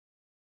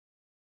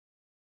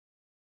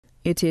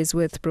It is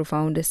with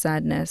profound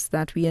sadness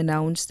that we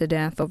announce the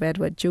death of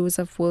Edward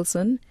Joseph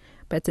Wilson,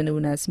 better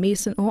known as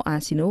Mason or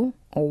Asino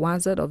or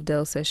Wazard of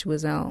Delsey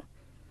Choiseul,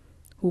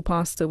 who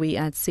passed away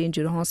at St.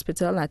 Jude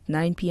Hospital at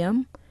 9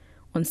 p.m.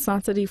 on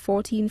Saturday,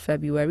 14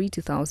 February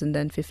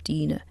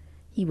 2015.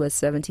 He was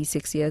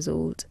 76 years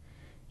old.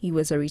 He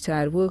was a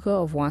retired worker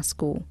of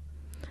Wasco.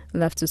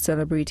 Left to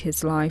celebrate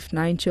his life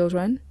 9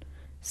 children,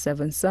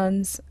 7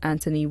 sons: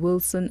 Anthony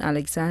Wilson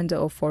Alexander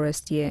of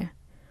Forestier,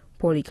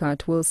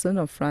 Polycart Wilson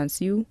of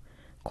Francieux,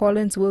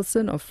 Collins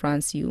Wilson of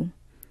Francieux,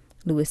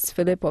 Louis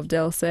Philip of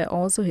Delsey,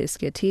 also his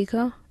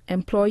caretaker,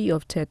 employee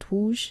of Tete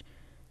Rouge,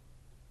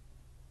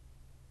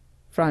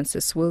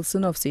 Francis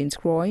Wilson of St.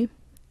 Croix,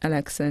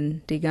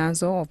 Alexandre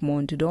Degazo of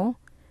Montdudor,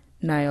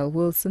 Niall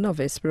Wilson of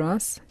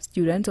Esperance,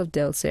 student of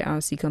Delsey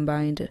RC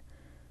Combined.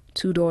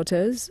 2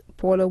 daughters,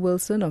 Paula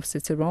Wilson of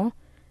Cicero,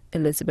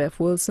 Elizabeth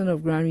Wilson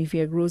of Grand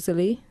Riviere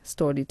Groselet,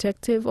 store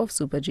detective of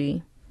Super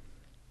G.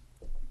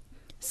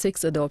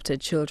 6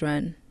 adopted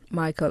children: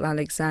 Michael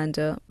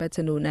Alexander,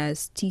 better known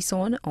as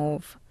Tison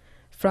of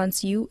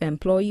Francieux,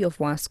 employee of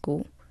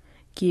Wasco;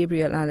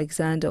 Gabriel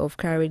Alexander of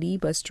Caroline,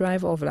 bus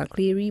driver of La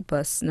Clery,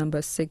 bus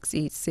number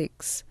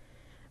 686;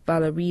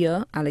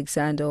 Valeria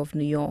Alexander of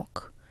New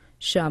York;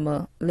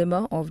 Shama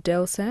Lima of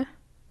Delsey;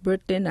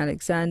 Britlin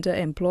Alexander,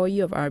 employee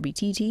of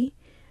RBTT;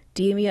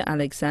 Damia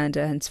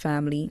Alexander and his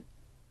family.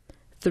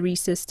 3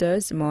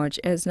 sisters: Marge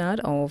Esnad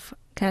of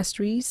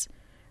Castries,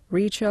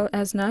 Rachel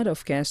Esnad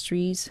of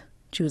Castries,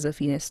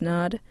 Josephine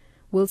Esnad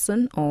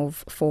Wilson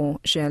of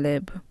Fort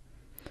Gelib.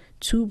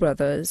 2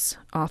 brothers: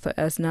 Arthur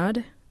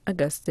Esnad,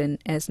 Augustin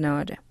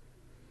Esnad.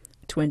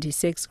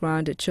 26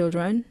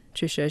 grandchildren: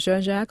 Trisha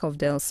Jajac of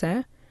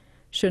Delsey,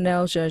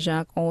 Chanel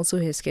Jajac, also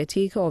his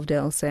caretaker of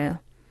Delsey;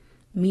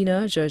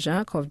 Mina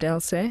Jajac of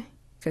Delsey,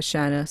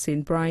 Kashana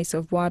St. Bryce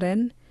of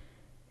Waden,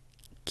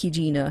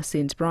 Kijina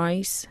St.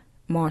 Bryce,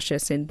 Marcia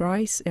St.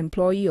 Bryce,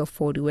 employee of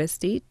Fordu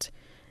Estate,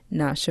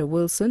 Nasha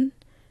Wilson,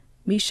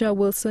 Misha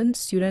Wilson,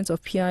 student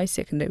of PI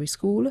Secondary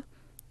School,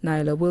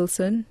 Nyla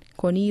Wilson,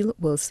 Cornel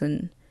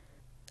Wilson,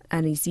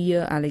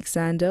 Anizia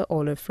Alexander,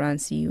 all of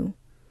Francieux,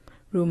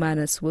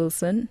 Romanus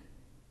Wilson,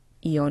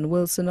 Eon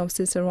Wilson of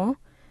Cicero,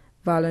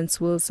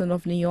 Valence Wilson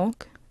of New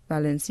York,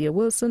 Valencia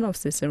Wilson of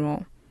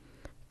Cicero,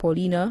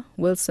 Paulina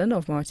Wilson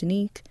of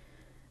Martinique,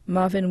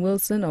 Marvin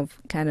Wilson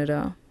of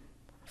Canada,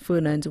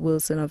 Fernand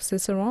Wilson of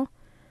Cicero,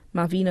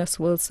 Marvinus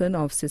Wilson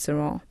of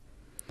Cicero,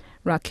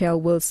 Raquel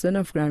Wilson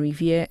of Grand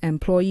Riviere,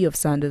 employee of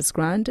Sanders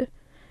Grand,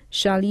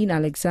 Charlene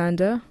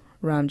Alexander,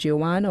 Ram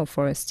Joanne of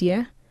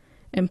Forestier,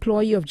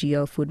 employee of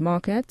GL Food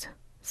Market,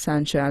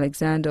 Sancha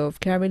Alexander of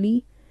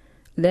Caroline,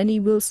 Lenny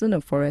Wilson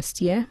of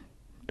Forestier,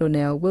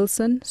 Donnell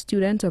Wilson,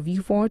 student of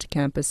UFORT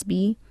Campus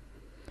B,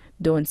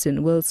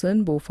 Donson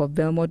Wilson, both of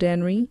Belmore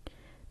Dennery,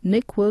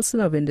 Nick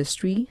Wilson of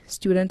Industry,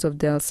 student of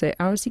Delsey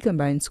RC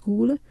Combined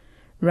School,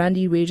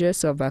 Randy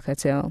Regis of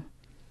Bacatel.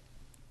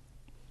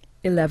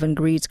 11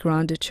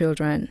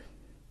 great-grandchildren: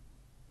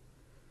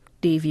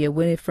 Davia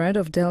Winifred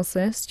of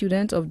Delsey,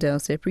 student of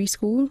Delsey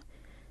Preschool,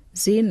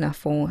 Zane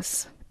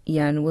Laforce,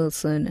 Ian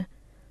Wilson,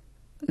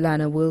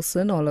 Lana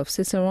Wilson, all of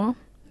Cicero,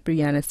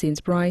 Brianna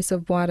St. Bryce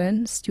of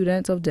Boaden,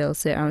 student of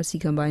Delsey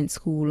RC Combined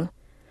School,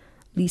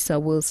 Lisa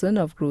Wilson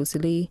of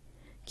Groselet,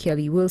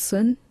 Kelly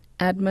Wilson,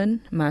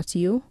 Edmund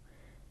Matthew,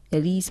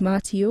 Elise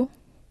Matthew,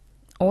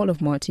 all of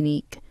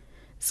Martinique,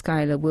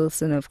 Skylar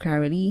Wilson of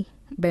Caroline,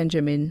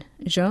 Benjamin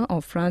Jean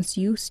of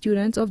Francieux,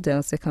 student of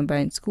Delsey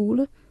Combined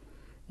School,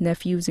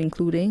 nephews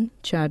including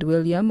Chad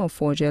William of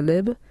Fort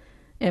Gelib,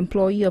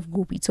 employee of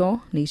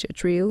Gupito Nature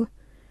Trail,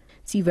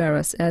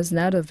 Severus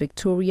Esnad of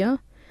Victoria,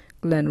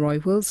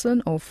 Glenroy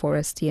Wilson of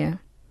Forestier,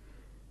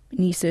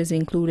 nieces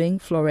including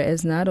Flora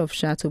Esnad of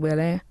Chateau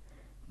Belair,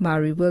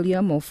 Mary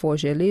William of Fort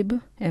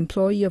Gelib,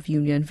 employee of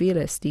Unionville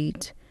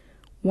Estate,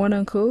 one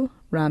uncle,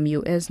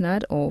 Ramio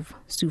Esnad of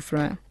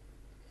Soufra.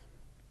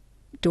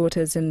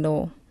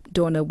 Daughters-in-law: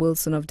 Donna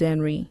Wilson of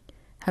Dennery,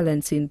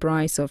 Helen St.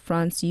 Bryce of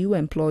Francieux,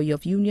 employee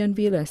of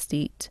Unionville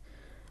Estate,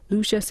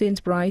 Lucia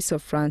St. Bryce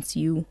of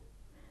Francieux,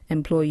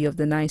 employee of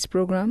the NICE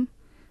program,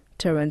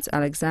 Terence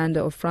Alexander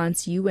of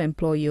Francieux,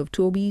 employee of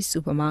Toby's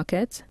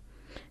Supermarket,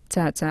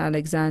 Tata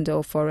Alexander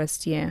of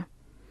Forestier.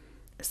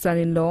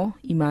 Son-in-law: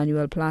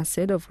 Emmanuel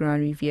Placid of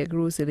Grand Riviere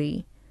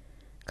Groselet.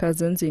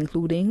 Cousins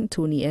including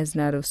Tony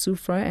Esnad of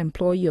Soufra,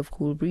 employee of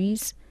Cool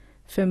Breeze,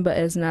 Fimba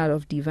Esnad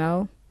of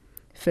Dival,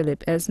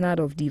 Philip Esnad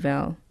of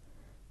Dival,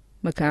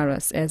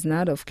 Macaras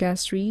Esnad of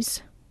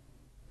Castries,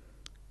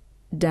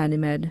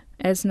 Danimed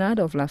Esnad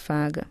of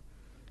Lafague.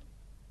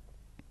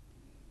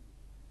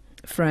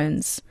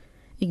 Friends: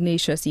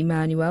 Ignatius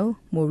Emmanuel,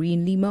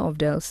 Maureen Lima of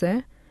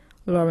Delsey,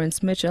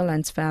 Lawrence Mitchell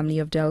and his family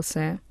of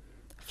Delsey,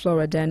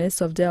 Flora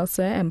Dennis of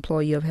Delsey,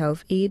 employee of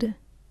Health Aid,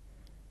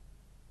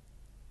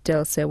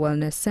 Delsey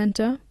Wellness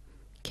Center,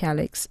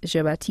 Calix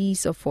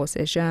Jean-Baptiste of Fort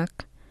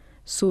Saint-Jacques,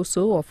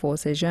 Soso of Fort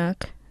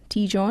Saint-Jacques,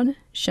 T-John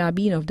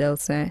Chabine of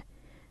Delsey,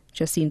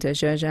 Jacinta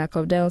Jajac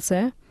of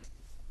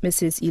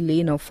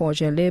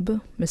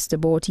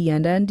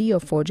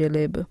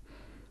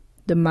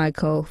the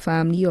Michael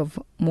family of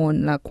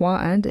Mont-la-Croix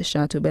and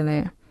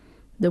Chateau-Belair,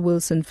 the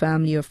Wilson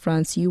family of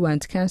Francieux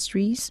and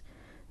Castries,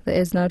 the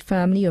Esnard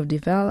family of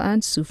Deval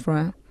and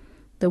Soufrière,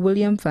 the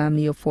William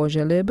family of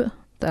Forgelib,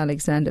 the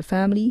Alexander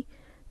family,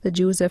 the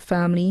Joseph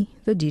family,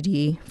 the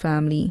Didier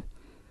family,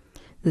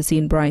 the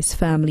St. Brice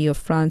family of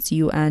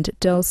Francieux and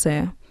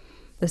Delcer,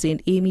 the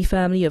St. Amy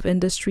family of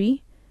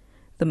Industry,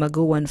 the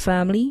McGowan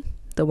family,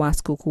 the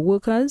Wasco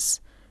co-workers,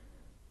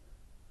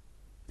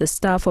 the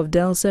staff of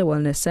Delcer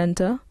Wellness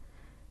Center,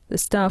 the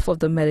staff of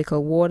the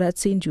medical ward at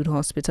St. Jude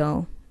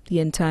Hospital, the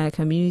entire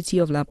community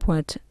of La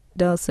Pointe,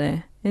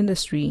 Delcer,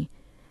 Industry,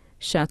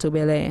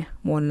 Chateau-Belair,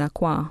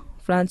 Mont-la-Croix,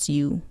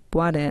 Francieux,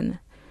 Boisden,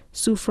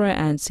 Soufrière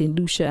and St.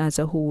 Lucia as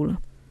a whole.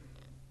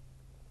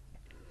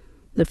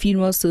 The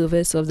funeral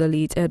service of the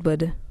late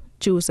Edward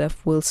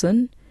Joseph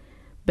Wilson,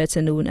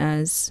 better known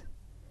as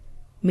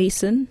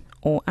Mason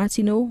or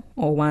Atino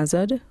or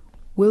Wazard,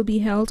 will be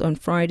held on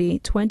Friday,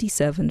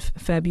 27th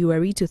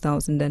February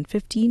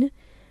 2015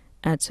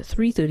 at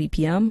 3:30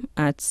 p.m.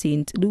 at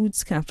St.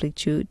 Lude's Catholic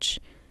Church.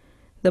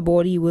 The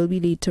body will be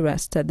laid to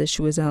rest at the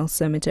Choiseul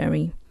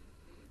Cemetery.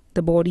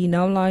 The body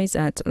now lies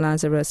at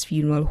Lazarus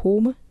Funeral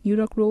Home, New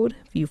York Road,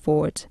 Vieux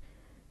Fort.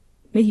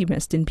 May he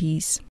rest in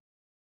peace.